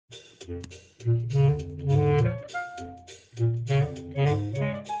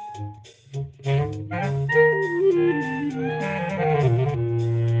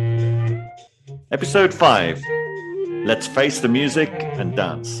Episode 5. Let's face the music and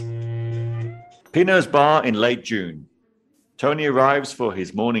dance. Pino's bar in late June. Tony arrives for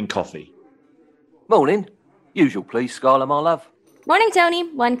his morning coffee. Morning. Usual please, Skylar, my love. Morning, Tony.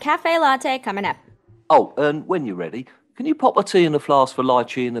 1 cafe latte coming up. Oh, and when you're ready, can you pop a tea in the flask for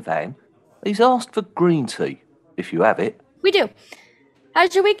Lychee in the van? He's asked for green tea, if you have it. We do.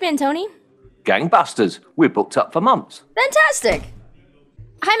 How's your week been, Tony? Gangbusters. We're booked up for months. Fantastic.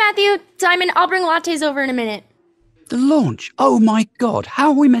 Hi, Matthew. Simon, I'll bring lattes over in a minute. The launch? Oh my God, how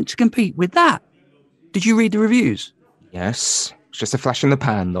are we meant to compete with that? Did you read the reviews? Yes, it's just a flash in the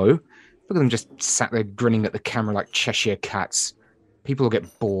pan, though. Look at them just sat there grinning at the camera like Cheshire cats. People will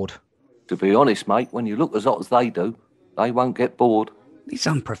get bored. To be honest, mate, when you look as hot as they do, they won't get bored. It's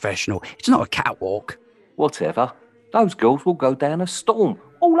unprofessional. It's not a catwalk. Whatever. Those girls will go down a storm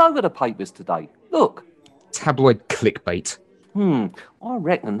all over the papers today. Look. Tabloid clickbait. I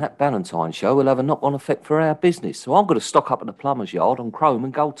reckon that Valentine show will have a knock-on effect for our business, so I'm going to stock up in the plumber's yard on chrome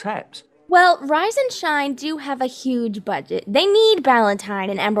and gold taps. Well, Rise and Shine do have a huge budget. They need Valentine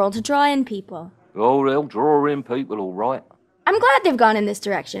and Emerald to draw in people. Oh, they'll draw in people, all right. I'm glad they've gone in this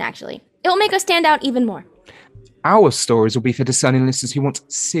direction, actually. It'll make us stand out even more. Our stories will be for discerning listeners who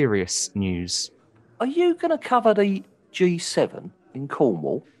want serious news. Are you going to cover the G7 in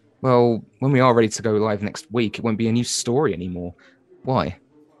Cornwall? Well, when we are ready to go live next week, it won't be a news story anymore. Why?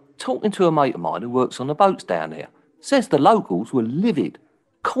 Talking to a mate of mine who works on the boats down there, says the locals were livid.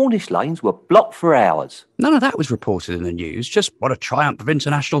 Cornish lanes were blocked for hours. None of that was reported in the news, just what a triumph of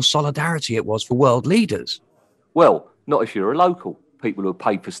international solidarity it was for world leaders. Well, not if you're a local. People who have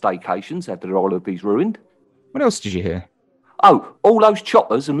paid for staycations had their holidays ruined. What else did you hear? Oh, all those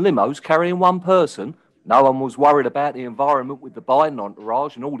choppers and limos carrying one person. No one was worried about the environment with the Biden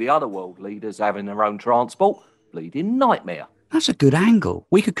entourage and all the other world leaders having their own transport. Bleeding nightmare. That's a good angle.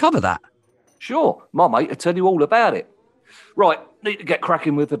 We could cover that. Sure, my mate will tell you all about it. Right, need to get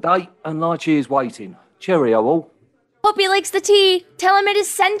cracking with the day, and Lychee is waiting. Cheerio all. Hope he likes the tea. Tell him it is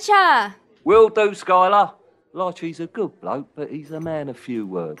sencha. Will do, Skylar. Lychee's a good bloke, but he's a man of few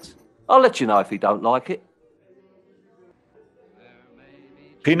words. I'll let you know if he don't like it.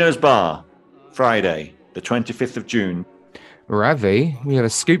 Pino's bar, Friday, the 25th of June. Ravi, we have a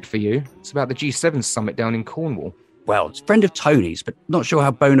scoop for you. It's about the G7 summit down in Cornwall. Well, it's a friend of Tony's, but not sure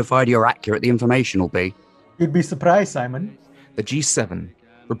how bona fide or accurate the information will be. You'd be surprised, Simon. The G7,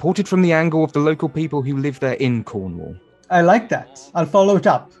 reported from the angle of the local people who live there in Cornwall. I like that. I'll follow it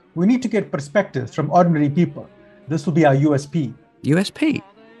up. We need to get perspectives from ordinary people. This will be our USP. USP?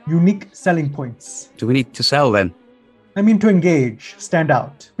 Unique selling points. Do we need to sell then? I mean to engage, stand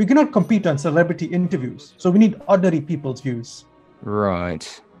out. We cannot compete on celebrity interviews, so we need ordinary people's views.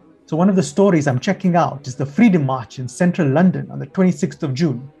 Right. So one of the stories I'm checking out is the Freedom March in central London on the 26th of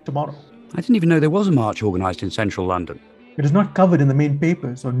June, tomorrow. I didn't even know there was a march organised in central London. It is not covered in the main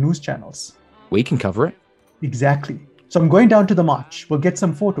papers or news channels. We can cover it. Exactly. So I'm going down to the march. We'll get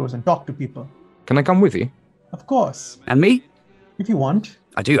some photos and talk to people. Can I come with you? Of course. And me? If you want.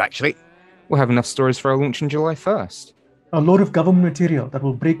 I do, actually. We'll have enough stories for our launch on July 1st. A load of government material that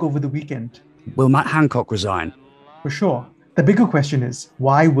will break over the weekend. Will Matt Hancock resign? For sure. The bigger question is,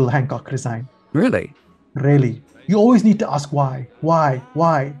 why will Hancock resign? Really? Really. You always need to ask why. Why?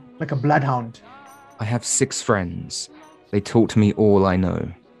 Like a bloodhound. I have 6 friends. They taught me all I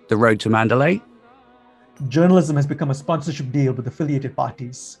know. The road to Mandalay? Journalism has become a sponsorship deal with affiliated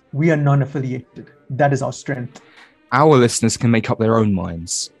parties. We are non-affiliated. That is our strength. Our listeners can make up their own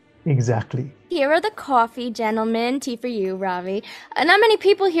minds. Exactly. Here are the coffee, gentlemen. Tea for you, Ravi. Not many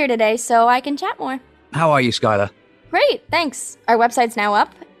people here today, so I can chat more. How are you, Skylar? Great, thanks. Our website's now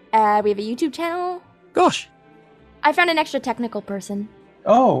up. We have a YouTube channel. Gosh. I found an extra technical person.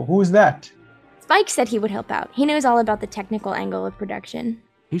 Oh, who is that? Spike said he would help out. He knows all about the technical angle of production.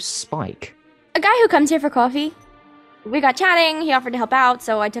 Who's Spike? A guy who comes here for coffee. We got chatting, he offered to help out,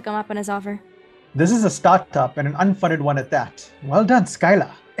 so I took him up on his offer. This is a startup and an unfunded one at that. Well done,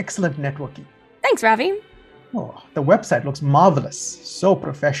 Skylar. Excellent networking. Thanks, Ravi. Oh, the website looks marvelous. So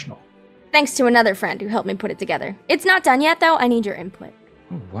professional. Thanks to another friend who helped me put it together. It's not done yet, though. I need your input.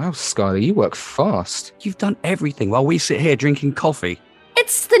 Oh, wow, Skylar, you work fast. You've done everything while we sit here drinking coffee.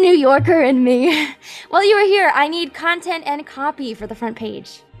 It's the New Yorker in me. While you were here, I need content and copy for the front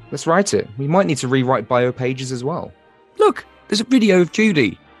page. Let's write it. We might need to rewrite bio pages as well. Look, there's a video of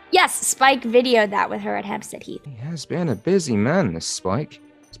Judy. Yes, Spike videoed that with her at Hampstead Heath. He has been a busy man, this Spike.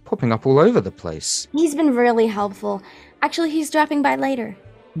 He's popping up all over the place. He's been really helpful. Actually, he's dropping by later.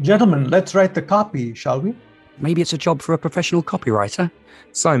 Gentlemen, let's write the copy, shall we? Maybe it's a job for a professional copywriter.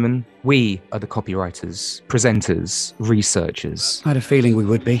 Simon, we are the copywriters, presenters, researchers. I had a feeling we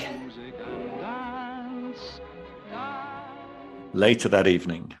would be. Later that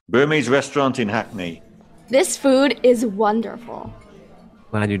evening, Burmese restaurant in Hackney. This food is wonderful.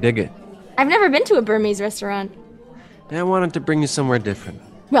 Glad you dig it. I've never been to a Burmese restaurant. I wanted to bring you somewhere different.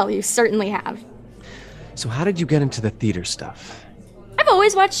 Well, you certainly have. So how did you get into the theater stuff? I've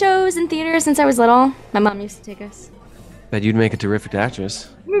always watched shows in theaters since I was little. My mom used to take us. Bet you'd make a terrific actress.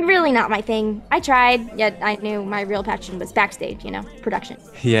 Really not my thing. I tried, yet I knew my real passion was backstage, production.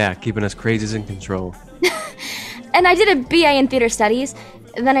 Yeah, keeping us crazies in control. And I did a BA in theater studies.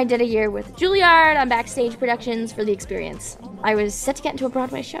 Then I did a year with Juilliard on backstage productions for the experience. I was set to get into a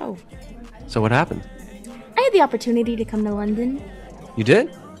Broadway show. So what happened? I had the opportunity to come to London. You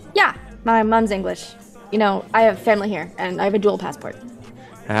did? Yeah, my mom's English. I have family here, and I have a dual passport.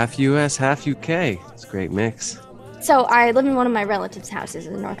 Half US, half UK. It's a great mix. So I live in one of my relatives' houses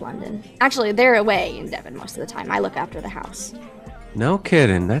in North London. Actually, they're away in Devon most of the time. I look after the house. No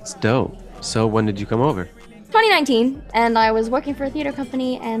kidding, that's dope. So when did you come over? 2019, and I was working for a theater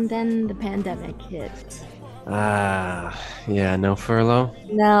company, and then the pandemic hit. Yeah, no furlough?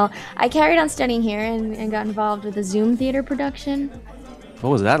 No, I carried on studying here and got involved with a Zoom theater production. What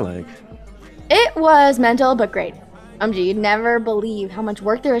was that like? It was mental, but great. You'd never believe how much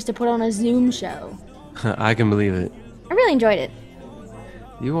work there is to put on a Zoom show. I can believe it. I really enjoyed it.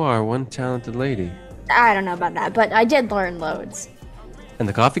 You are one talented lady. I don't know about that, but I did learn loads. And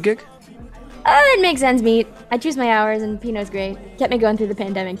the coffee gig? It makes ends meet. I choose my hours, and Pinot's great. Kept me going through the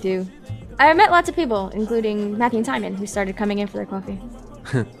pandemic, too. I met lots of people, including Matthew and Simon, who started coming in for their coffee.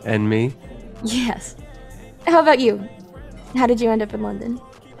 And me? Yes. How about you? How did you end up in London?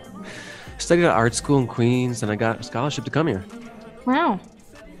 Studied at art school in Queens, and I got a scholarship to come here. Wow.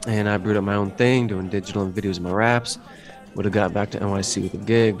 And I brewed up my own thing, doing digital and videos of my raps. Would have got back to NYC with a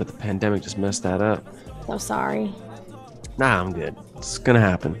gig, but the pandemic just messed that up. So sorry. Nah, I'm good. It's gonna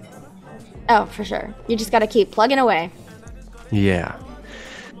happen. Oh, for sure. You just gotta keep plugging away. Yeah.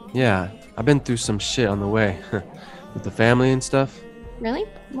 Yeah, I've been through some shit on the way. With the family and stuff. Really?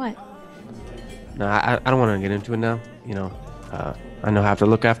 What? Nah, I don't want to get into it now. I know how to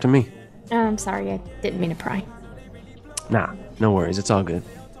look after me. I'm sorry, I didn't mean to pry. Nah, no worries. It's all good.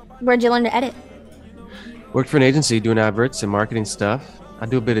 Where'd you learn to edit? Worked for an agency doing adverts and marketing stuff. I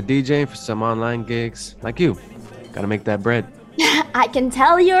do a bit of DJing for some online gigs. Like you. Gotta make that bread. I can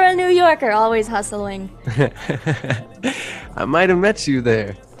tell you're a New Yorker, always hustling. I might have met you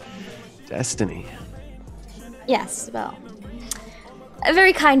there. Destiny. Yes, well,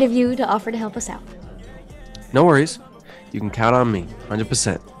 very kind of you to offer to help us out. No worries. You can count on me,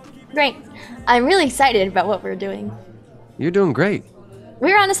 100%. Great. I'm really excited about what we're doing. You're doing great.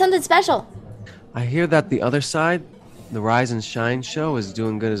 We're on to something special. I hear that the other side, the Rise and Shine show, is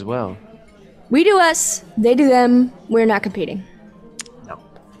doing good as well. We do us, they do them, we're not competing. No.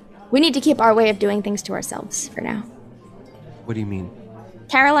 We need to keep our way of doing things to ourselves for now. What do you mean?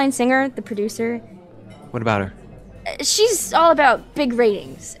 Caroline Singer, the producer, What about her? she's all about big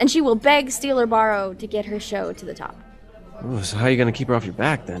ratings, and she will beg, steal, or borrow to get her show to the top. Ooh, so how are you gonna keep her off your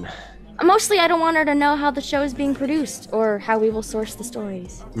back then? Mostly, I don't want her to know how the show is being produced, or how we will source the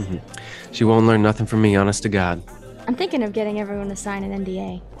stories. She won't learn nothing from me, honest to God. I'm thinking of getting everyone to sign an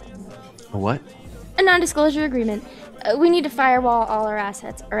NDA. A what? A non-disclosure agreement. We need to firewall all our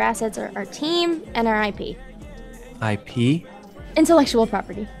assets. Our assets are our team and our IP. IP? Intellectual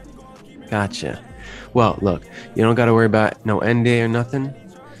property. Gotcha. Well, look, you don't gotta worry about no NDA or nothing.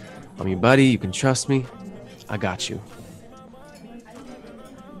 I'm your buddy, you can trust me. I got you.